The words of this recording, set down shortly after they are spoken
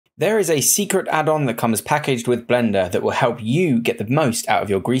There is a secret add-on that comes packaged with Blender that will help you get the most out of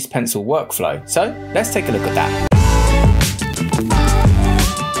your grease pencil workflow. So let's take a look at that.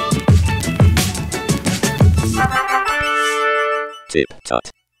 TipTut.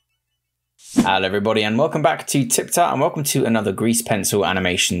 Hello everybody and welcome back to TipTut and welcome to another grease pencil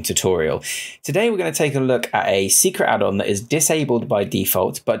animation tutorial. Today we're going to take a look at a secret add-on that is disabled by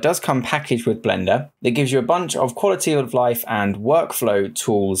default but does come packaged with Blender that gives you a bunch of quality of life and workflow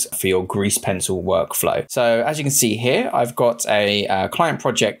tools for your grease pencil workflow. So as you can see here, I've got a client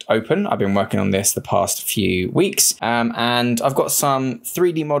project open. I've been working on this the past few weeks and I've got some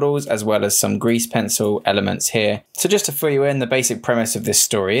 3D models as well as some grease pencil elements here. So just to fill you in, the basic premise of this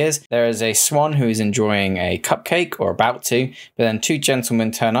story is there is a swan who is enjoying a cupcake or about to, but then two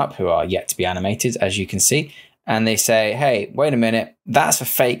gentlemen turn up who are yet to be animated, as you can see, and they say, hey, wait a minute, that's a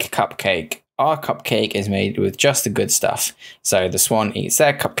fake cupcake. Our cupcake is made with just the good stuff. So the swan eats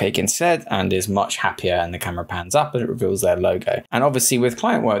their cupcake instead and is much happier, and the camera pans up and it reveals their logo. And obviously with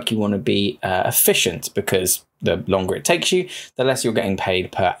client work, you want to be efficient because the longer it takes you, the less you're getting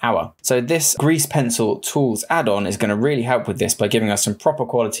paid per hour. So this grease pencil tools add-on is going to really help with this by giving us some proper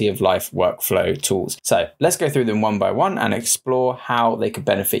quality of life workflow tools. So let's go through them one by one and explore how they could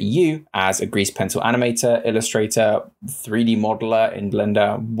benefit you as a grease pencil animator, illustrator, 3D modeler in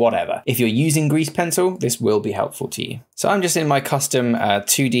Blender, whatever. If you're using grease pencil, this will be helpful to you. So I'm just in my custom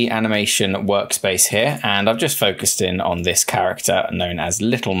 2D animation workspace here, and I've just focused in on this character known as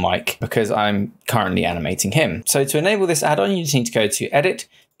Little Mike because I'm currently animating him. So to enable this add-on, you just need to go to Edit,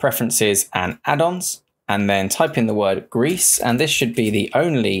 Preferences and Add-ons, and then type in the word grease. And this should be the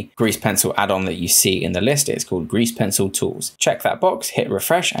only grease pencil add-on that you see in the list. It's called Grease Pencil Tools. Check that box, hit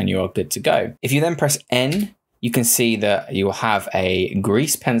refresh, and you're good to go. If you then press N, you can see that you will have a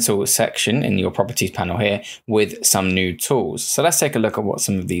grease pencil section in your properties panel here with some new tools. So let's take a look at what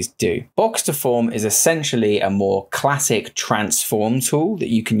some of these do. Box Deform is essentially a more classic transform tool that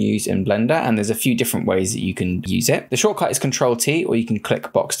you can use in Blender, and there's a few different ways that you can use it. The shortcut is Control T, or you can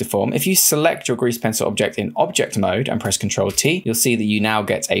click Box Deform. If you select your grease pencil object in object mode and press Control T, you'll see that you now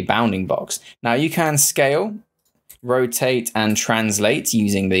get a bounding box. Now you can scale, rotate and translate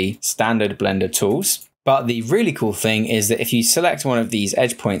using the standard Blender tools. But the really cool thing is that if you select one of these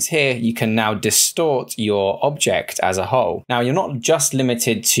edge points here, you can now distort your object as a whole. Now you're not just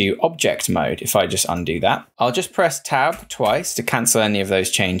limited to object mode. If I just undo that, I'll just press tab twice to cancel any of those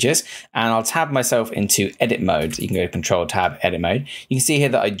changes, and I'll tab myself into edit mode. You can go to Control Tab, edit mode. You can see here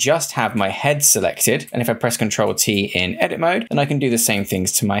that I just have my head selected. And if I press Control T in edit mode, then I can do the same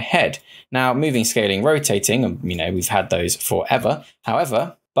things to my head. Now moving, scaling, rotating, you know, we've had those forever.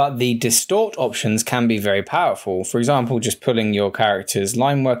 However, but the distort options can be very powerful. For example, just pulling your character's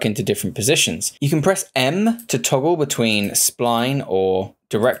line work into different positions. You can press M to toggle between spline or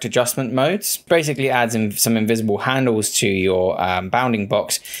direct adjustment modes. Basically adds in some invisible handles to your bounding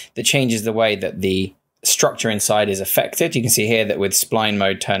box that changes the way that the structure inside is affected. You can see here that with spline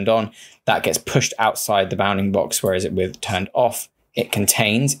mode turned on, that gets pushed outside the bounding box, whereas it with turned off, it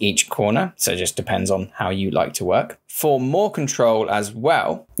contains each corner, so it just depends on how you like to work. For more control as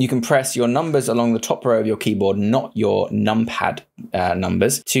well, you can press your numbers along the top row of your keyboard, not your numpad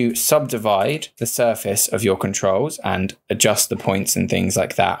numbers, to subdivide the surface of your controls and adjust the points and things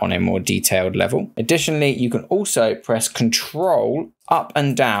like that on a more detailed level. Additionally, you can also press Control up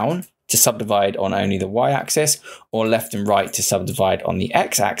and down to subdivide on only the y-axis, or left and right to subdivide on the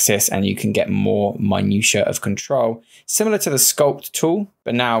x-axis, and you can get more minutiae of control, similar to the sculpt tool,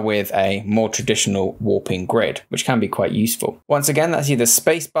 but now with a more traditional warping grid, which can be quite useful. Once again, that's either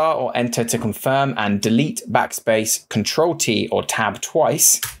spacebar or enter to confirm, and delete, backspace, Control T or tab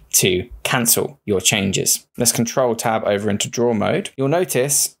twice to cancel your changes. Let's Control Tab over into draw mode. You'll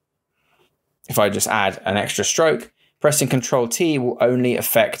notice if I just add an extra stroke, pressing Control T will only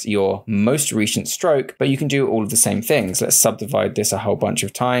affect your most recent stroke, but you can do all of the same things. Let's subdivide this a whole bunch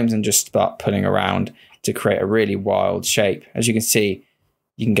of times and just start pulling around to create a really wild shape. As you can see,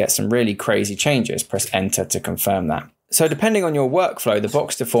 you can get some really crazy changes. Press Enter to confirm that. So depending on your workflow, the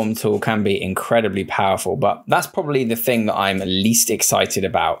Box Deform tool can be incredibly powerful, but that's probably the thing that I'm least excited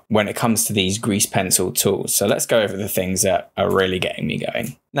about when it comes to these grease pencil tools. So let's go over the things that are really getting me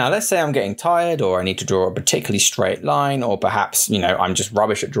going. Now, let's say I'm getting tired, or I need to draw a particularly straight line, or perhaps, you know, I'm just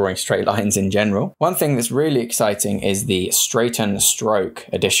rubbish at drawing straight lines in general. One thing that's really exciting is the straighten stroke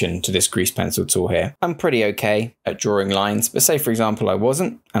addition to this grease pencil tool here. I'm pretty okay at drawing lines, but say for example, I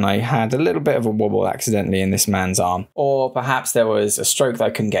wasn't, and I had a little bit of a wobble accidentally in this man's arm, or perhaps there was a stroke that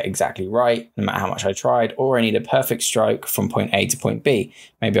I couldn't get exactly right, no matter how much I tried, or I need a perfect stroke from point A to point B.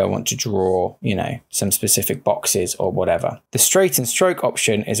 Maybe I want to draw, you know, some specific boxes or whatever. The straighten stroke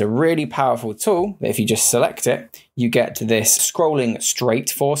option option is a really powerful tool that if you just select it, you get to this scrolling straight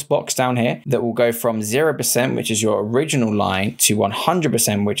force box down here that will go from 0%, which is your original line, to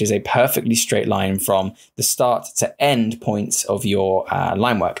 100%, which is a perfectly straight line from the start to end points of your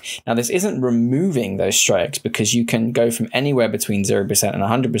line work. Now, this isn't removing those strokes because you can go from anywhere between 0% and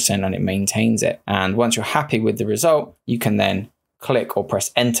 100% and it maintains it. And once you're happy with the result, you can then click or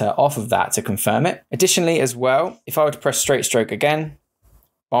press enter off of that to confirm it. Additionally, as well, if I were to press straight stroke again,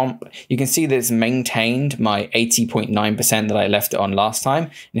 you can see that it's maintained my 80.9% that I left it on last time.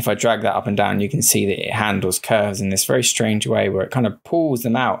 And if I drag that up and down, you can see that it handles curves in this very strange way where it kind of pulls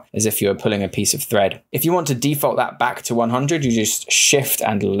them out as if you were pulling a piece of thread. If you want to default that back to 100, you just shift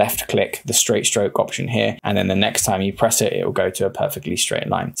and left click the straight stroke option here. And then the next time you press it, it will go to a perfectly straight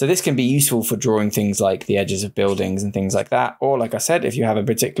line. So this can be useful for drawing things like the edges of buildings and things like that. Or like I said, if you have a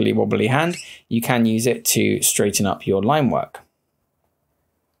particularly wobbly hand, you can use it to straighten up your line work.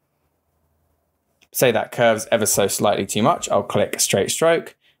 Say that curves ever so slightly too much, I'll click straight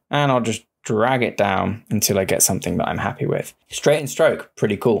stroke and I'll just drag it down until I get something that I'm happy with. Straighten stroke,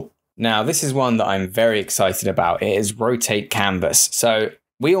 pretty cool. Now, this is one that I'm very excited about. It is rotate canvas. So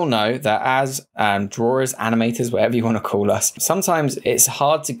we all know that as drawers, animators, whatever you want to call us, sometimes it's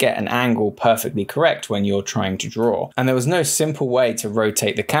hard to get an angle perfectly correct when you're trying to draw. And there was no simple way to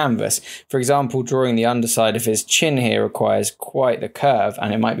rotate the canvas. For example, drawing the underside of his chin here requires quite the curve,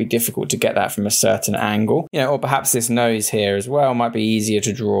 and it might be difficult to get that from a certain angle. Or perhaps this nose here as well might be easier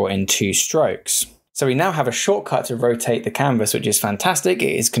to draw in 2 strokes. So we now have a shortcut to rotate the canvas, which is fantastic.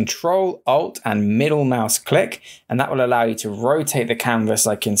 It is Control, Alt, and middle mouse click, and that will allow you to rotate the canvas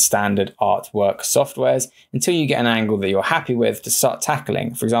like in standard artwork softwares until you get an angle that you're happy with to start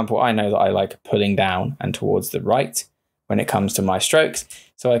tackling. For example, I know that I like pulling down and towards the right when it comes to my strokes.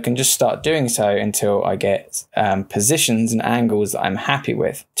 So I can just start doing so until I get positions and angles that I'm happy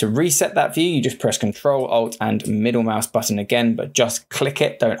with. To reset that view, you just press Control, Alt, and middle mouse button again, but just click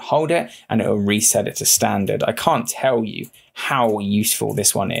it, don't hold it, and it will reset it to standard. I can't tell you how useful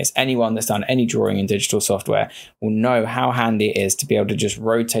this one is. Anyone that's done any drawing in digital software will know how handy it is to be able to just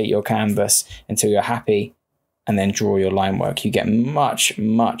rotate your canvas until you're happy and then draw your line work. You get much,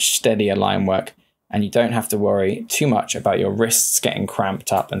 much steadier line work, and you don't have to worry too much about your wrists getting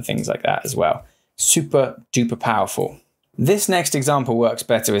cramped up and things like that as well. Super duper powerful. This next example works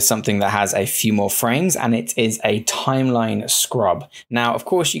better with something that has a few more frames, and it is a timeline scrub. Now, of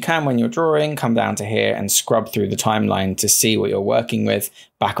course, you can, when you're drawing, come down to here and scrub through the timeline to see what you're working with,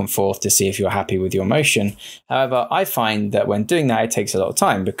 back and forth to see if you're happy with your motion. However, I find that when doing that, it takes a lot of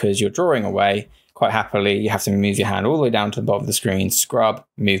time because you're drawing away. Quite happily, you have to move your hand all the way down to the bottom of the screen, scrub,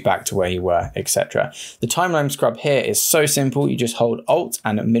 move back to where you were, etc. The timeline scrub here is so simple. You just hold Alt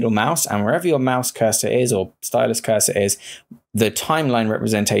and middle mouse, and wherever your mouse cursor is or stylus cursor is, the timeline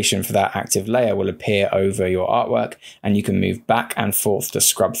representation for that active layer will appear over your artwork, and you can move back and forth to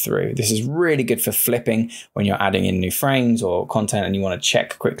scrub through. This is really good for flipping when you're adding in new frames or content and you want to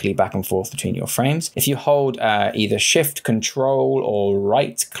check quickly back and forth between your frames. If you hold either Shift, Control, or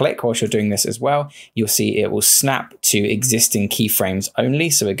right click whilst you're doing this as well, you'll see it will snap to existing keyframes only.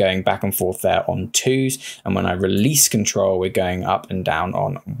 So we're going back and forth there on 2s. And when I release Control, we're going up and down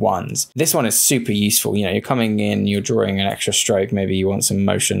on 1s. This one is super useful. You're coming in, you're drawing an extra stroke, maybe you want some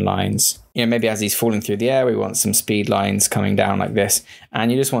motion lines. Maybe as he's falling through the air, we want some speed lines coming down like this.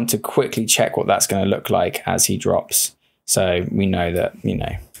 And you just want to quickly check what that's going to look like as he drops. So we know that,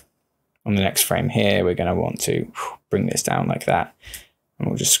 on the next frame here, we're going to want to bring this down like that. And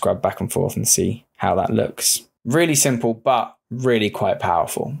we'll just scrub back and forth and see how that looks. Really simple, but really quite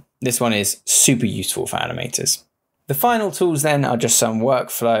powerful. This one is super useful for animators. The final tools then are just some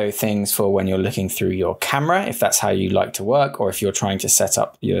workflow things for when you're looking through your camera, if that's how you like to work, or if you're trying to set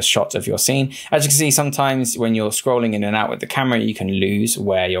up your shot of your scene. As you can see, sometimes when you're scrolling in and out with the camera, you can lose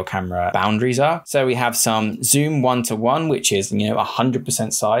where your camera boundaries are. So we have some zoom 1:1, which is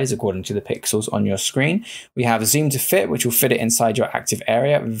 100% size according to the pixels on your screen. We have zoom to fit, which will fit it inside your active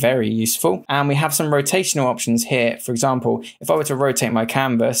area. Very useful. And we have some rotational options here. For example, if I were to rotate my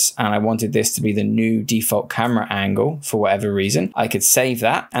canvas and I wanted this to be the new default camera angle, for whatever reason, I could save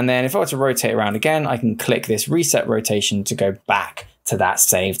that. And then if I were to rotate around again, I can click this reset rotation to go back to that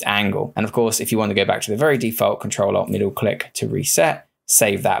saved angle. And of course, if you want to go back to the very default, Control Alt middle click to reset,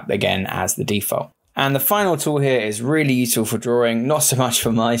 save that again as the default. And the final tool here is really useful for drawing, not so much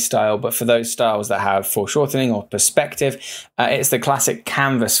for my style, but for those styles that have foreshortening or perspective. It's the classic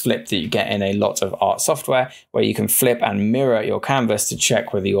canvas flip that you get in a lot of art software, where you can flip and mirror your canvas to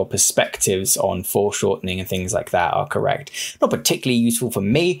check whether your perspectives on foreshortening and things like that are correct. Not particularly useful for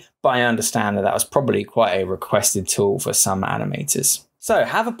me, but I understand that that was probably quite a requested tool for some animators. So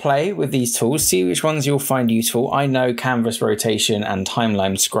have a play with these tools, see which ones you'll find useful. I know canvas rotation and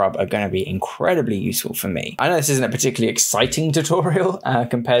timeline scrub are going to be incredibly useful for me. I know this isn't a particularly exciting tutorial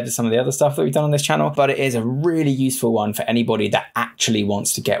compared to some of the other stuff that we've done on this channel, but it is a really useful one for anybody that actually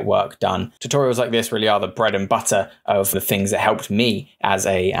wants to get work done. Tutorials like this really are the bread and butter of the things that helped me as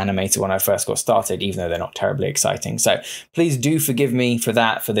an animator when I first got started, even though they're not terribly exciting. So please do forgive me for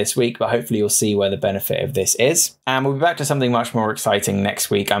that for this week, but hopefully you'll see where the benefit of this is. And we'll be back to something much more exciting next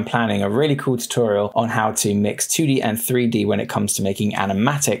week. I'm planning a really cool tutorial on how to mix 2D and 3D when it comes to making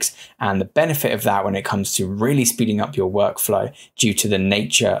animatics, and the benefit of that when it comes to really speeding up your workflow due to the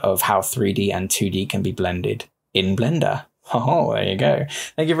nature of how 3D and 2D can be blended in Blender. Oh, there you go.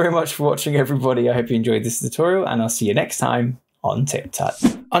 Thank you very much for watching, everybody. I hope you enjoyed this tutorial, and I'll see you next time on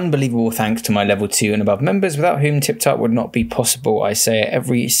TipTut. Unbelievable thanks to my level 2 and above members, without whom TipTut would not be possible. I say it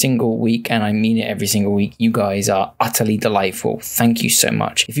every single week, and I mean it every single week. You guys are utterly delightful. Thank you so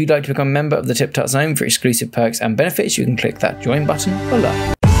much. If you'd like to become a member of the TipTut Zone for exclusive perks and benefits, you can click that join button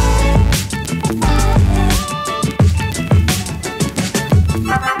below.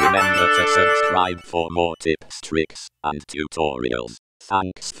 Remember to subscribe for more tips, tricks, and tutorials.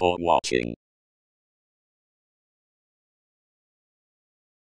 Thanks for watching.